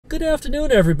Good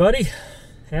afternoon, everybody.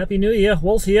 Happy New Year.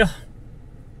 Wolf here.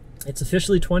 It's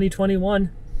officially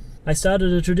 2021. I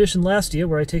started a tradition last year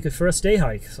where I take a first day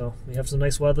hike, so we have some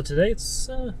nice weather today. It's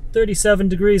 37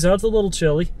 degrees out. It's a little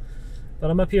chilly,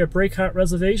 but I'm up here at Breakheart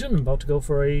Reservation. I'm about to go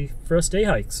for a first day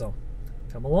hike, so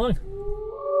come along.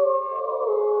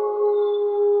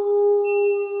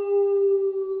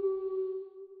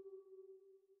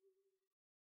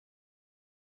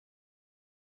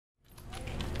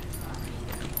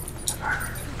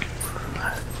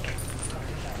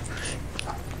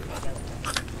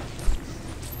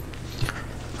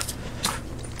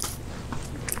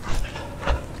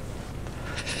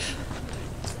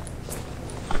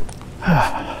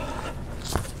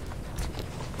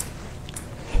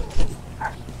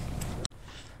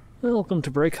 Welcome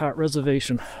to Breakheart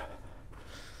Reservation.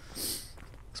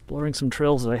 Exploring some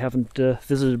trails that I haven't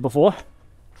visited before.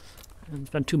 I haven't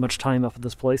spent too much time up at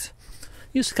this place. I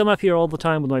used to come up here all the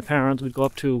time with my parents. We'd go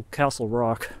up to Castle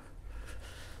Rock.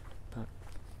 But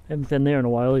I haven't been there in a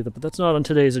while either, but that's not on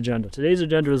today's agenda. Today's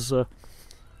agenda is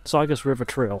Saugus River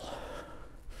Trail.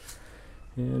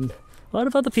 And a lot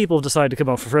of other people have decided to come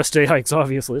out for first day hikes,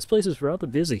 obviously. This place is rather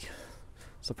busy.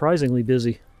 Surprisingly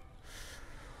busy.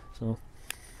 So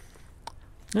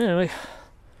anyway,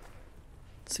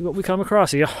 let's see what we come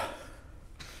across here.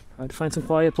 Try to find some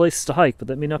quiet places to hike, but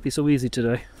that may not be so easy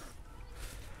today.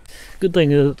 Good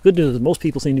news is most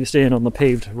people seem to be staying on the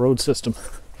paved road system.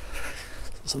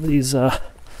 Some of these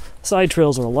side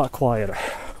trails are a lot quieter,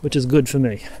 which is good for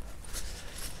me.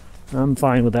 I'm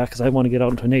fine with that because I want to get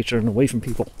out into nature and away from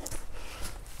people.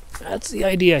 That's the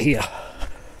idea here.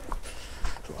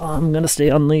 So I'm going to stay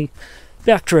on the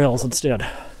back trails instead.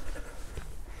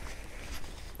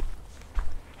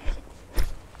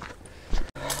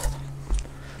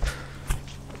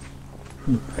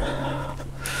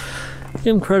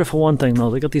 Give them credit for one thing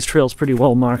though, they got these trails pretty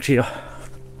well marked here.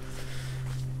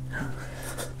 A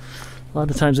lot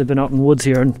of times I've been out in woods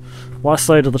here and lost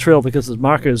sight of the trail because the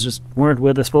markers just weren't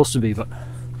where they're supposed to be, but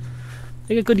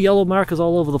they got good yellow markers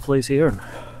all over the place here, and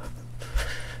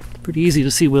it's pretty easy to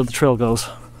see where the trail goes.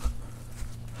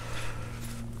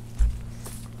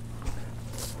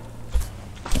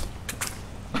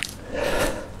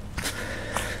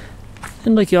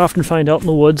 And like you often find out in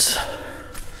the woods,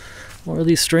 what are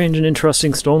these strange and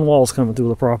interesting stone walls coming through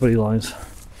the property lines?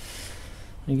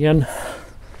 Again,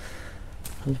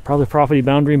 probably property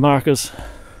boundary markers.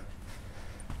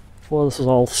 Well, this is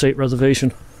all state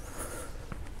reservation.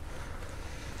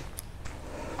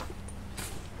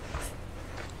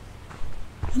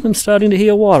 And I'm starting to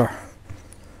hear water.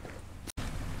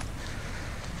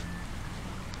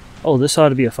 Oh, this ought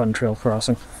to be a fun trail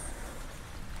crossing.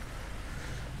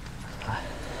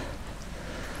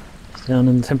 Down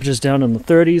in the temperatures down in the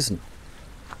 30s,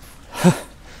 and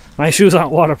my shoes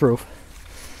aren't waterproof.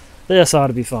 This ought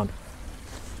to be fun.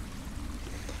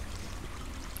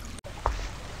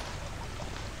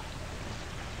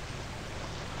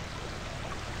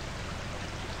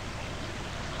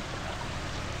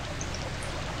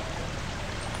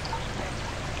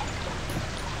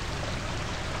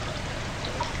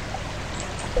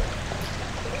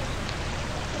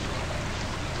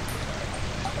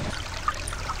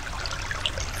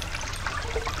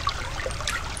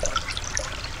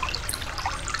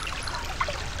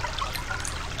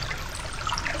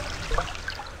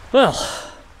 Well,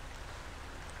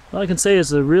 all I can say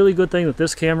is a really good thing that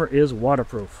this camera is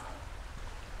waterproof,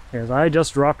 as I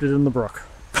just dropped it in the brook.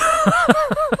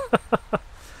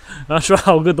 Not sure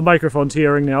how good the microphone's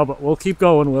hearing now, but we'll keep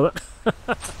going with it.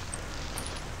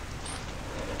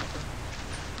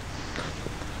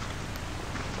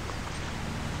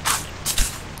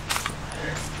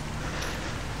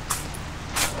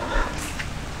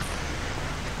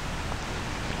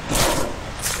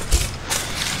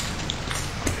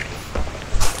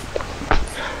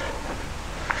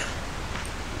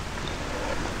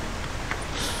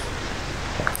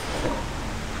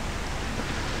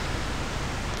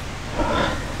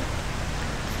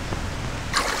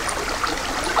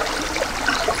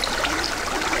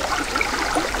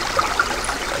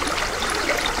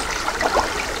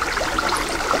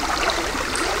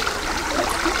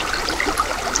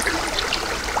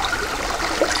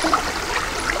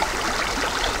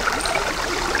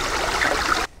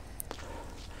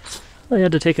 I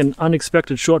had to take an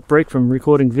unexpected short break from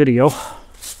recording video.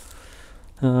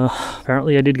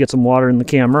 Apparently I did get some water in the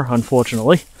camera,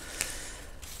 unfortunately.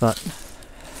 But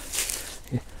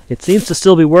it seems to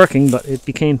still be working, but it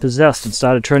became possessed and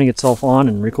started turning itself on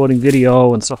and recording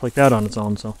video and stuff like that on its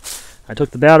own. So I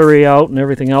took the battery out and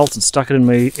everything else and stuck it in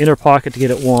my inner pocket to get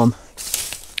it warm.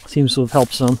 Seems to have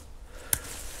helped some.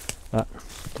 But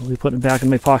I'll be putting it back in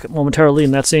my pocket momentarily in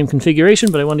that same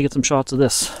configuration, but I wanted to get some shots of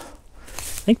this.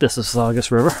 I think this is Saugus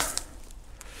River.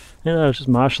 Yeah, it's just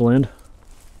marshland.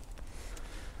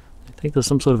 I think there's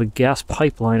some sort of a gas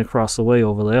pipeline across the way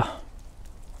over there.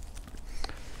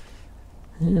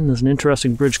 And there's an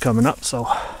interesting bridge coming up, so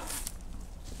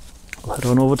I'll head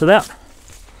on over to that.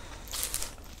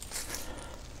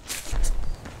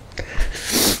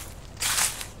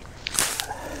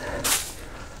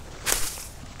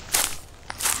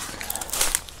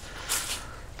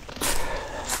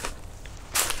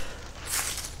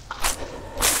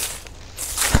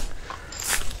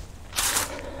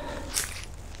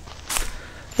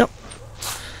 Yep,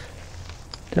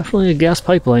 definitely a gas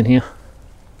pipeline here.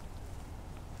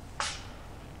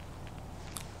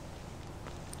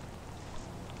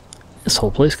 This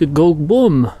whole place could go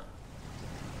boom.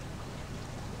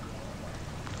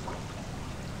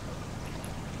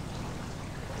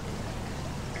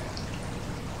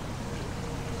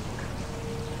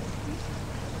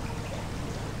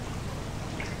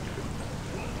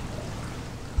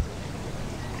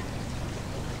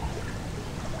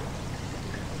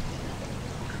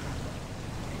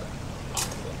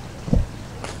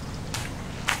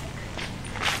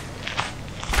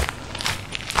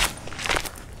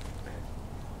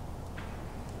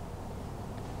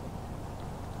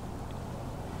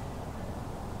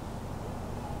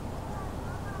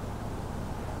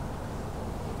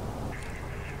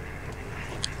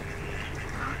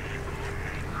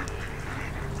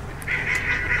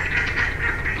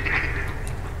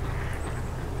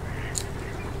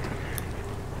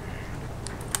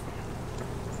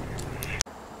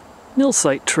 Mill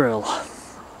site trail.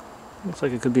 Looks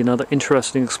like it could be another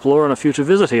interesting explorer on a future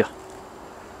visit here.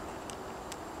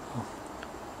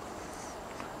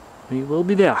 We will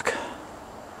be back.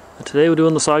 And today we're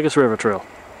doing the Saugus River Trail.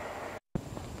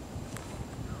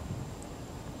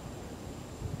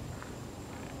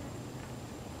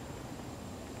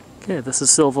 Okay, this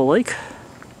is Silver Lake.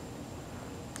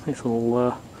 Nice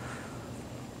little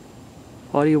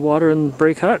body of water in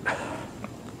Breakheart.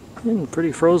 And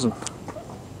pretty frozen.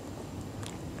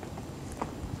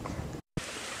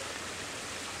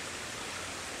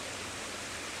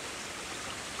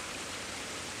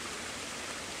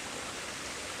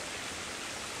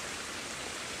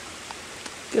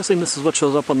 Guessing this is what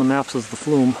shows up on the maps as the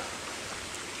flume.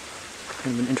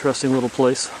 Kind of an interesting little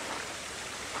place.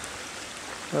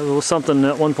 There was something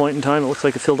at one point in time, it looks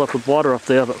like it filled up with water up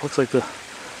there, but it looks like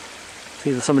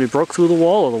either somebody broke through the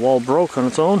wall or the wall broke on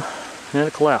its own and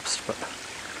it collapsed. But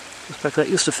I suspect that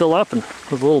used to fill up and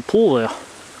there's a little pool there.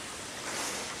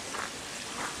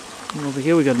 And over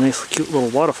here we got a nice cute little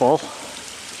waterfall.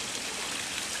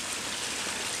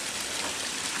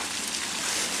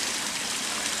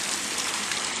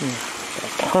 A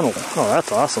tunnel. Oh,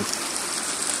 that's awesome.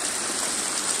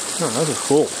 Oh, that is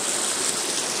cool.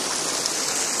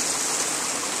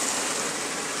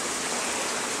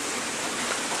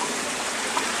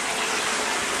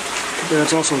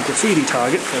 That's also a graffiti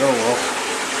target, but oh well.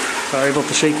 Sorry about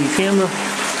the shaky camera.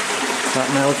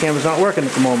 Now the camera's not working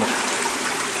at the moment.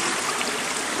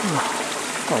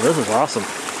 Oh, this is awesome.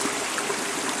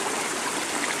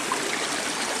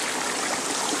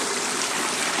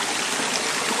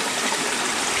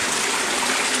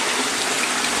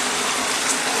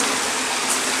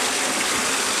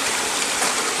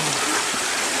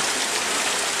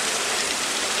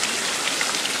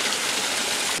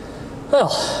 Well,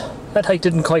 that hike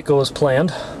didn't quite go as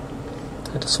planned.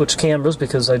 I had to switch cameras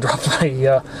because I dropped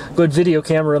my good video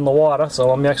camera in the water,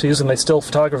 so I'm actually using my still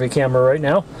photography camera right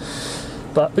now.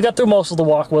 But we got through most of the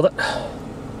walk with it.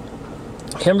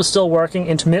 Camera's still working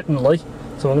intermittently,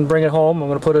 so I'm going to bring it home. I'm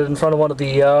going to put it in front of one of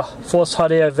the forced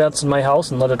hot air vents in my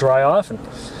house and let it dry off and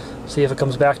see if it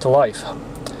comes back to life.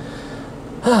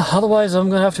 Otherwise, I'm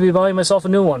going to have to be buying myself a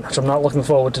new one, which I'm not looking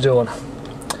forward to doing.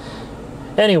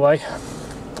 Anyway,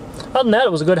 other than that,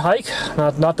 it was a good hike.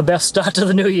 Not the best start to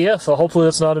the new year, so hopefully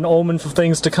that's not an omen for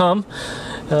things to come.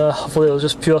 Hopefully it was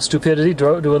just pure stupidity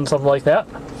doing something like that.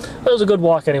 But it was a good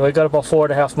walk anyway. Got about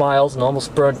 4.5 miles and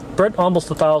almost burnt almost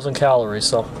 1,000 calories,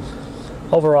 so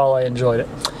overall I enjoyed it.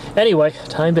 Anyway,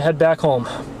 time to head back home.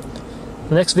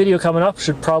 The next video coming up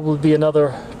should probably be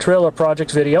another trailer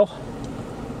project video.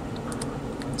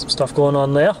 Some stuff going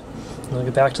on there. And I'll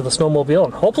get back to the snowmobile,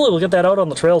 and hopefully we'll get that out on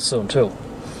the trail soon too.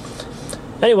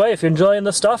 Anyway, if you're enjoying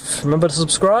this stuff, remember to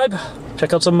subscribe,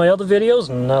 check out some of my other videos,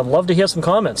 and I'd love to hear some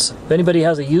comments. If anybody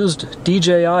has a used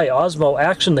DJI Osmo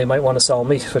Action they might want to sell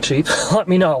me for cheap, let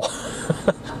me know.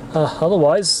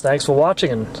 Otherwise, thanks for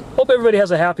watching, and hope everybody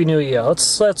has a happy new year.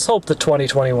 Let's hope that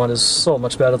 2021 is so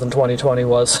much better than 2020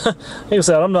 was. Like I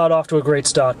said, I'm not off to a great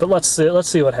start, but let's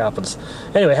see what happens.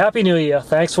 Anyway, happy new year.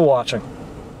 Thanks for watching.